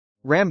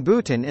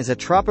Rambutan is a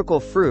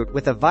tropical fruit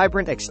with a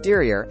vibrant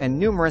exterior and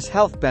numerous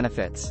health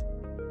benefits.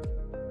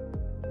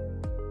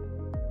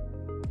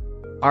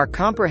 Our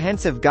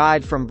comprehensive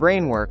guide from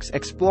Brainworks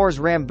explores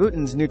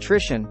rambutan's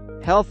nutrition,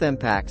 health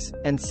impacts,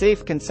 and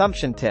safe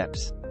consumption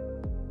tips.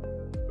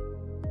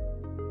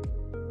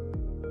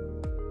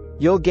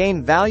 You'll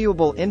gain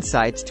valuable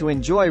insights to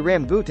enjoy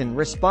rambutan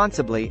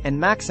responsibly and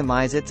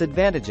maximize its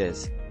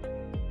advantages.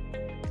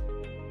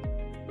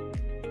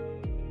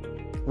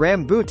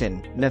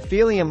 Rambutan,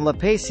 Nephelium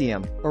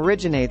leucaceum,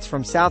 originates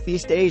from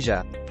Southeast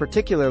Asia,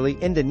 particularly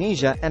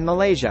Indonesia and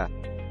Malaysia.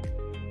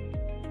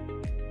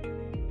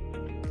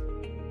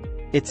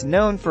 It's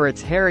known for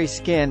its hairy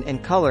skin in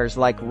colors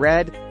like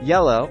red,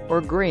 yellow,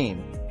 or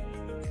green.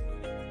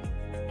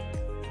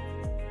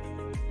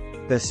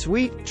 The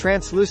sweet,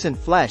 translucent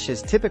flesh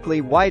is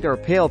typically white or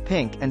pale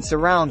pink and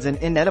surrounds an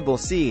inedible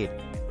seed.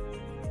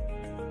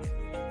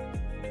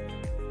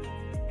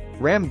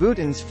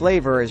 Rambutan's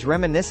flavor is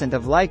reminiscent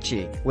of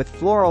lychee, with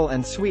floral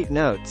and sweet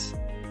notes.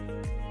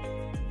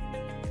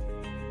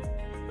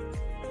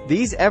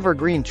 These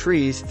evergreen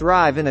trees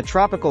thrive in a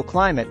tropical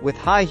climate with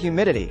high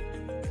humidity.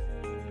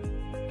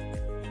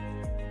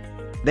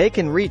 They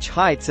can reach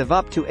heights of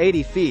up to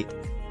 80 feet.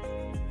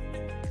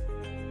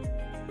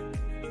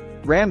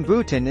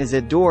 Rambutan is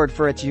adored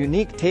for its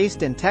unique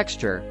taste and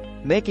texture,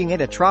 making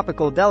it a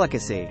tropical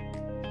delicacy.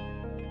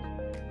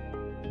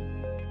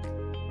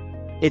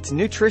 Its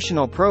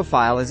nutritional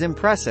profile is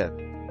impressive.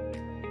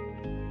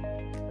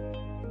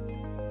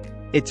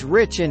 It's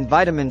rich in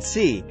vitamin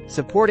C,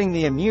 supporting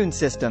the immune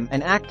system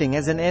and acting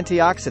as an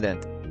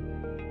antioxidant.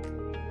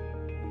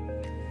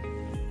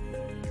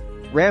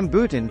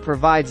 Rambutan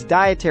provides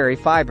dietary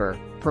fiber,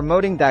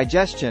 promoting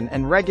digestion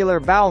and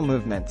regular bowel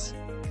movements.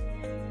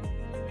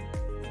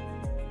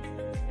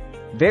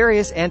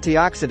 Various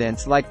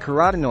antioxidants like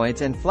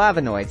carotenoids and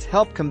flavonoids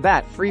help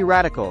combat free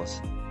radicals.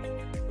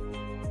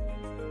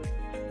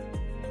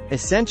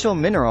 Essential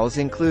minerals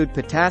include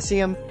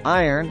potassium,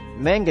 iron,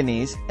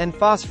 manganese, and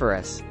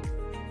phosphorus.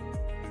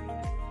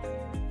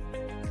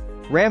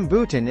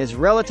 Rambutan is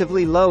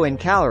relatively low in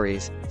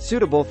calories,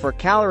 suitable for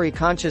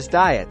calorie-conscious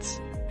diets.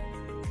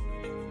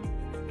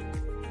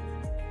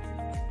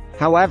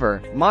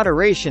 However,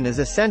 moderation is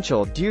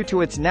essential due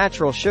to its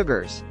natural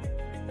sugars.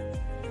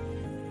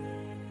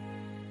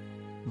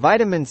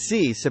 Vitamin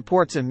C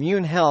supports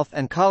immune health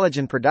and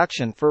collagen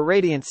production for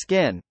radiant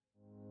skin.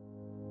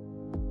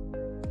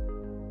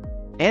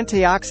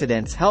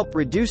 Antioxidants help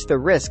reduce the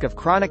risk of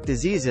chronic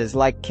diseases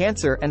like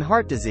cancer and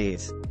heart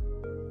disease.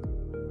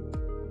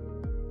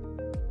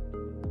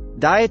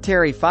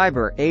 Dietary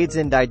fiber aids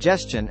in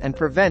digestion and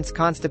prevents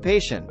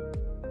constipation.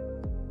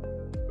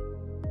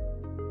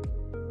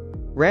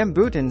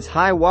 Rambutan's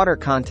high water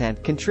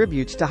content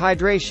contributes to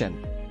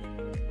hydration.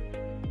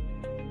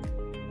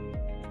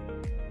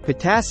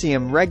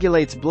 Potassium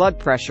regulates blood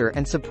pressure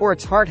and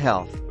supports heart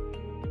health.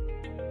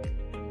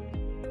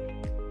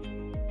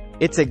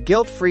 It's a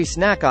guilt-free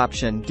snack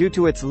option due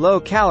to its low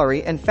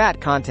calorie and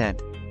fat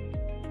content.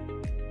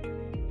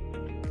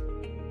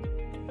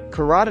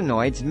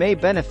 Carotenoids may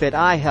benefit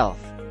eye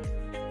health.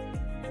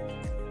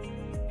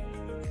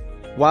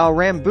 While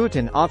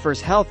rambutan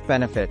offers health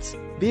benefits,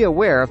 be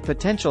aware of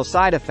potential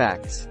side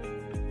effects.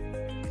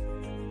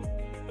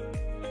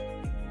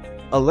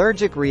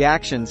 Allergic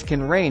reactions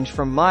can range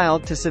from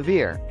mild to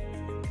severe.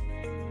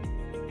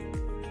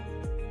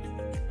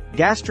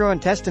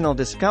 Gastrointestinal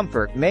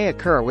discomfort may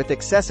occur with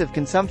excessive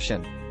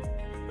consumption.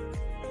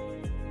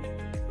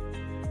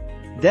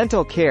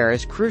 Dental care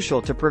is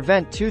crucial to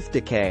prevent tooth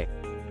decay.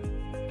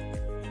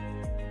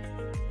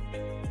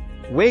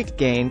 Weight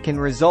gain can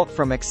result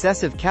from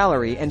excessive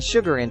calorie and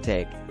sugar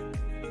intake.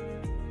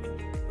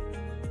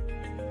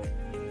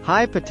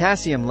 High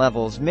potassium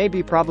levels may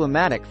be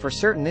problematic for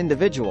certain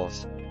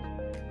individuals.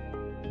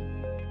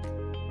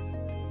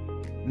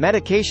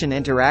 Medication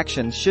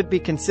interactions should be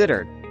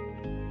considered.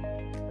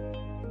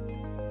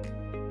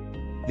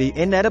 The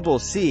inedible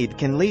seed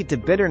can lead to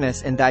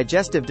bitterness and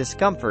digestive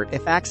discomfort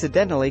if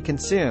accidentally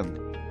consumed.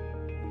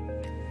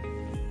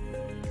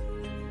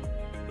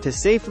 To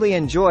safely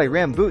enjoy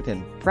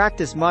rambutan,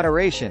 practice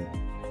moderation.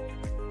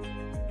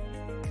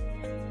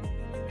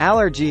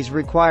 Allergies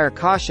require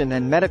caution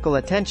and medical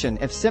attention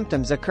if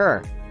symptoms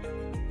occur.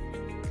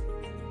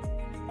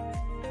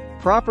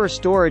 Proper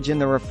storage in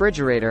the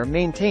refrigerator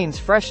maintains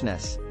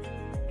freshness.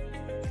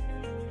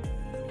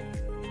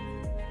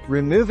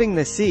 Removing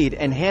the seed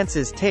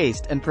enhances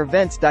taste and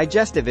prevents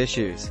digestive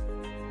issues.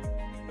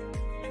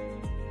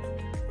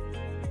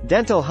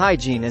 Dental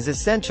hygiene is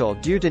essential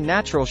due to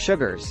natural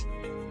sugars.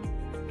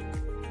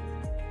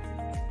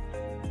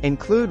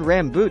 Include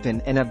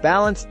rambutan in a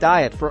balanced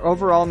diet for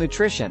overall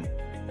nutrition.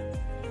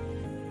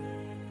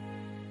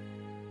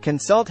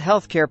 Consult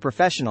healthcare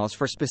professionals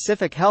for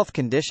specific health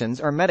conditions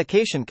or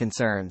medication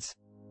concerns.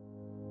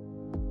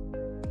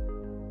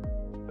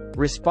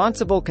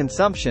 Responsible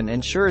consumption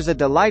ensures a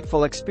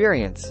delightful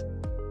experience.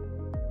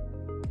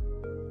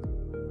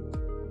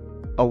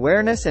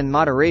 Awareness and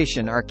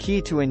moderation are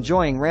key to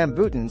enjoying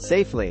rambutan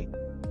safely.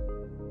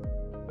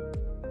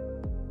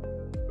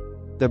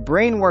 The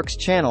Brainworks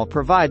channel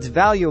provides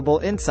valuable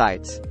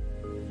insights.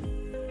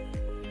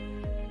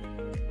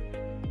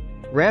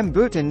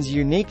 Rambutan's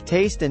unique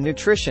taste and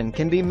nutrition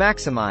can be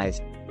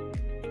maximized.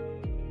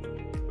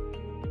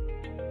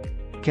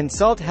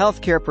 Consult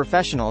healthcare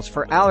professionals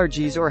for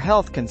allergies or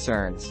health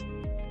concerns.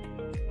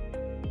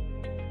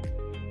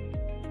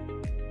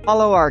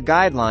 Follow our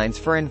guidelines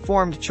for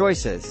informed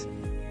choices.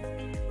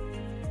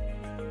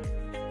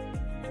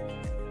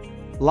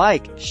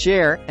 Like,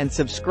 share, and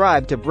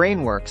subscribe to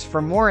Brainworks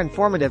for more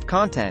informative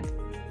content.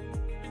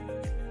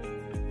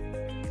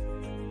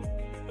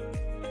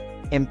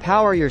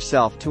 Empower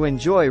yourself to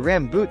enjoy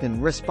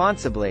Rambutan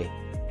responsibly.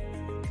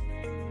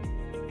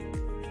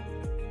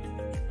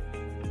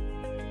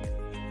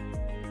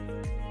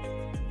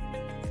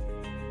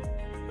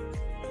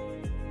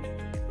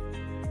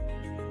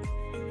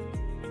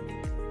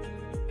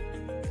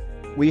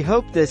 We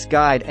hope this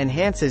guide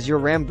enhances your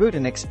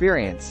Rambutan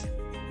experience.